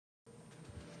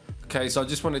Okay, so I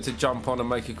just wanted to jump on and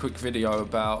make a quick video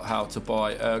about how to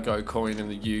buy Ergo coin in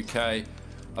the UK.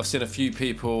 I've seen a few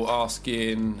people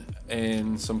asking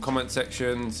in some comment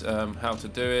sections how to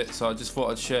do it, so I just thought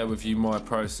I'd share with you my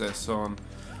process on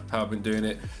how I've been doing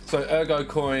it. So Ergo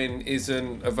coin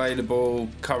isn't available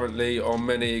currently on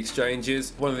many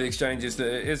exchanges. One of the exchanges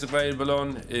that it is available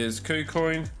on is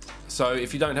Kucoin. So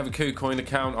if you don't have a Kucoin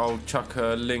account, I'll chuck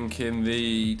a link in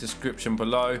the description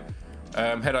below.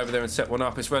 Head over there and set one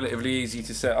up. It's relatively easy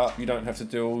to set up. You don't have to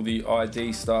do all the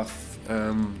ID stuff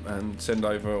and send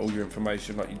over all your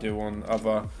information like you do on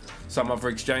some other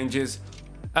exchanges.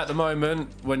 At the moment,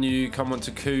 when you come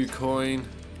onto Kucoin,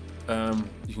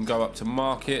 you can go up to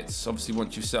markets, obviously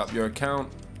once you've set up your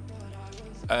account,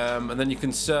 and then you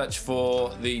can search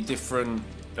for the different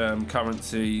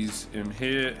currencies in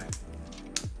here.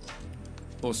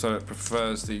 Also, it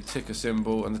prefers the ticker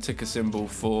symbol, and the ticker symbol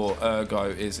for Ergo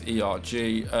is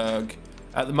ERG.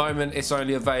 At the moment, it's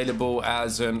only available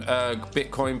as an ERG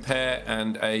Bitcoin pair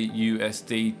and a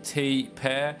USDT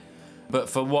pair. But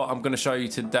for what I'm going to show you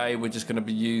today, we're just going to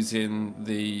be using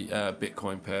the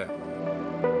Bitcoin pair.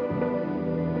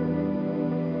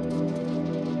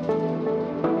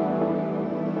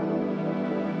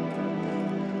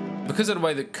 Because of the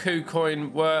way that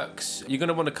Kucoin works, you're going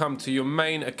to want to come to your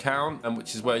main account, and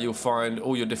which is where you'll find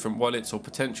all your different wallets or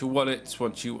potential wallets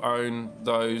once you own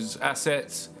those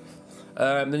assets.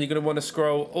 Then you're going to want to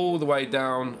scroll all the way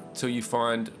down till you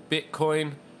find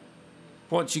Bitcoin.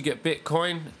 Once you get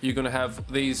Bitcoin, you're going to have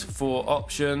these four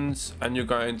options, and you're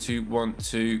going to want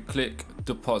to click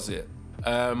deposit.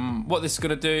 What this is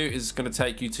going to do is going to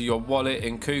take you to your wallet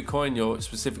in Kucoin,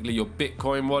 specifically your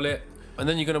Bitcoin wallet. And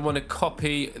then you're going to want to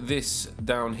copy this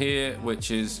down here,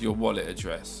 which is your wallet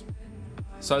address.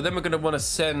 So then we're going to want to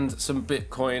send some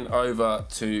Bitcoin over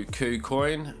to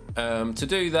Kucoin. To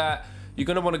do that, you're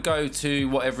going to want to go to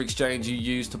whatever exchange you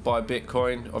use to buy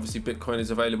Bitcoin. Obviously, Bitcoin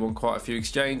is available on quite a few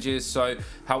exchanges. So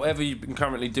however you've been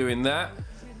currently doing that,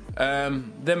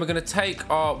 then we're going to take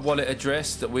our wallet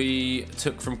address that we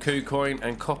took from Kucoin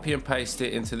and copy and paste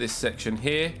it into this section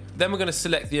here. Then we're going to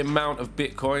select the amount of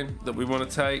Bitcoin that we want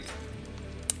to take.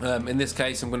 In this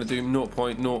case, I'm going to do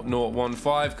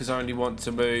 0.0015 because I only want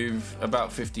to move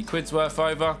about 50 quid's worth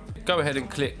over. Go ahead and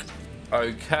click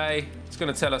OK. It's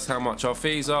going to tell us how much our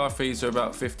fees are. Fees are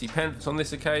about 50 pence on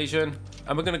this occasion.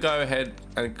 And we're going to go ahead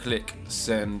and click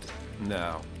send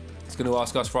now. It's going to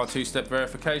ask us for our two-step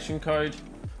verification code.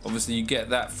 Obviously, you get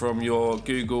that from your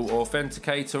Google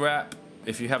Authenticator app.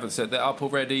 If you haven't set that up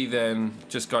already, then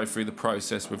just go through the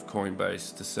process with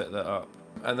Coinbase to set that up.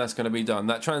 And that's going to be done.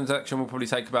 That transaction will probably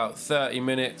take about 30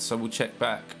 minutes, so we'll check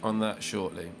back on that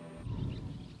shortly.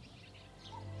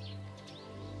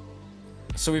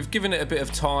 So we've given it a bit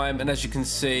of time, and as you can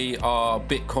see, our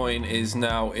Bitcoin is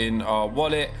now in our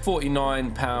wallet.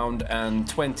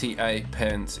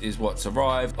 £49.28 is what's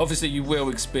arrived. Obviously, you will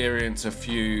experience a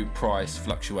few price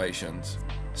fluctuations.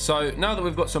 So now that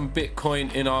we've got some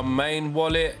Bitcoin in our main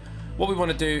wallet, what we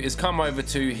want to do is come over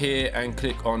to here and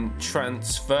click on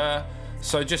transfer.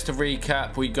 So just to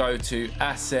recap, we go to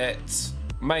assets,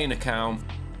 main account,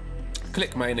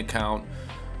 click main account.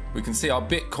 We can see our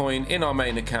Bitcoin in our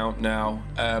main account now,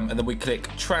 and then we click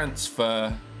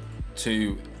transfer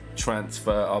to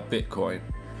transfer our Bitcoin.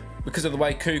 Because of the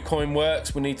way Kucoin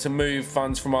works, we need to move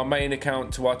funds from our main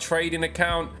account to our trading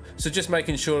account. So just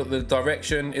making sure that the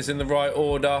direction is in the right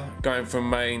order, going from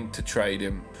main to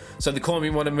trading. So the coin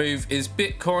we want to move is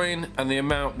Bitcoin, and the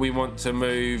amount we want to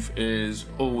move is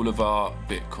all of our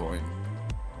Bitcoin.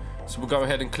 So we'll go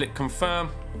ahead and click confirm,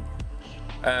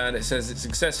 and it says it's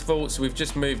successful. So we've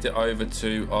just moved it over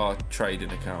to our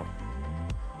trading account.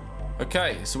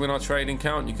 Okay, so in our trading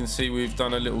account, you can see we've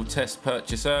done a little test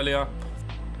purchase earlier.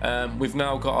 We've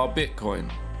now got our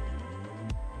Bitcoin.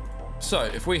 So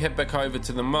if we head back over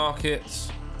to the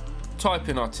markets, type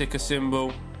in our ticker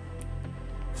symbol,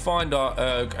 find our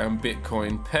ERG and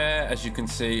Bitcoin pair. As you can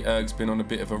see, ERG's been on a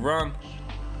bit of a run.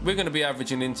 We're going to be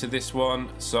averaging into this one,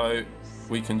 so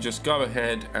we can just go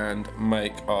ahead and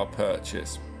make our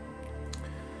purchase.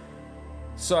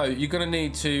 So you're going to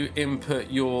need to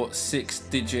input your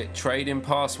 6-digit trading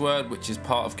password, which is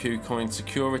part of Kucoin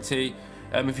security.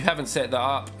 If you haven't set that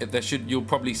up, you'll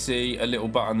probably see a little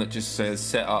button that just says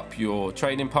set up your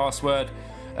trading password.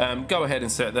 Go ahead and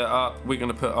set that up. We're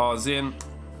going to put ours in.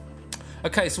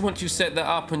 Okay, so once you've set that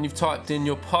up and you've typed in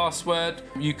your password,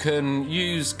 you can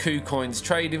use Kucoin's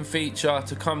trading feature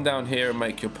to come down here and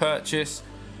make your purchase.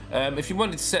 If you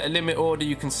wanted to set a limit order,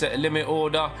 you can set a limit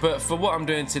order, but for what I'm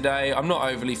doing today, I'm not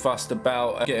overly fussed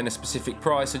about getting a specific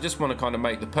price. I just want to kind of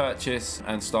make the purchase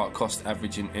and start cost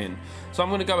averaging in. So I'm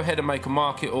going to go ahead and make a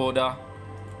market order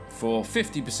for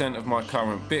 50% of my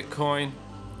current Bitcoin.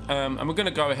 And we're going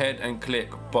to go ahead and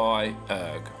click buy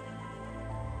ERG.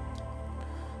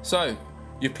 So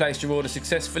you've placed your order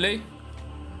successfully.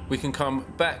 We can come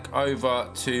back over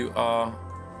to our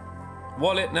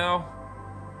wallet now,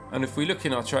 and if we look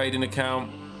in our trading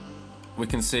account, we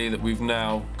can see that we've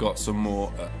now got some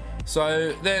more.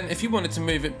 So then if you wanted to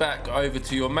move it back over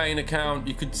to your main account,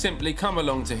 you could simply come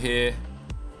along to here,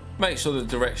 make sure the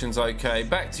direction's okay,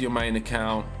 back to your main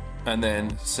account, and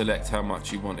then select how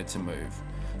much you wanted to move.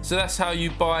 So that's how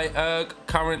you buy ERG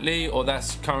currently, or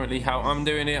that's currently how I'm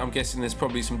doing it. I'm guessing there's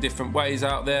probably some different ways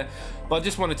out there, but I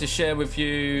just wanted to share with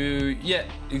you, yeah,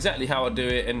 exactly how I do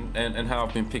it and how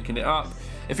I've been picking it up.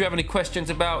 If you have any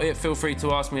questions about it, feel free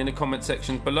to ask me in the comment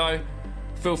section below.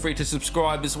 Feel free to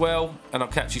subscribe as well, and I'll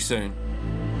catch you soon.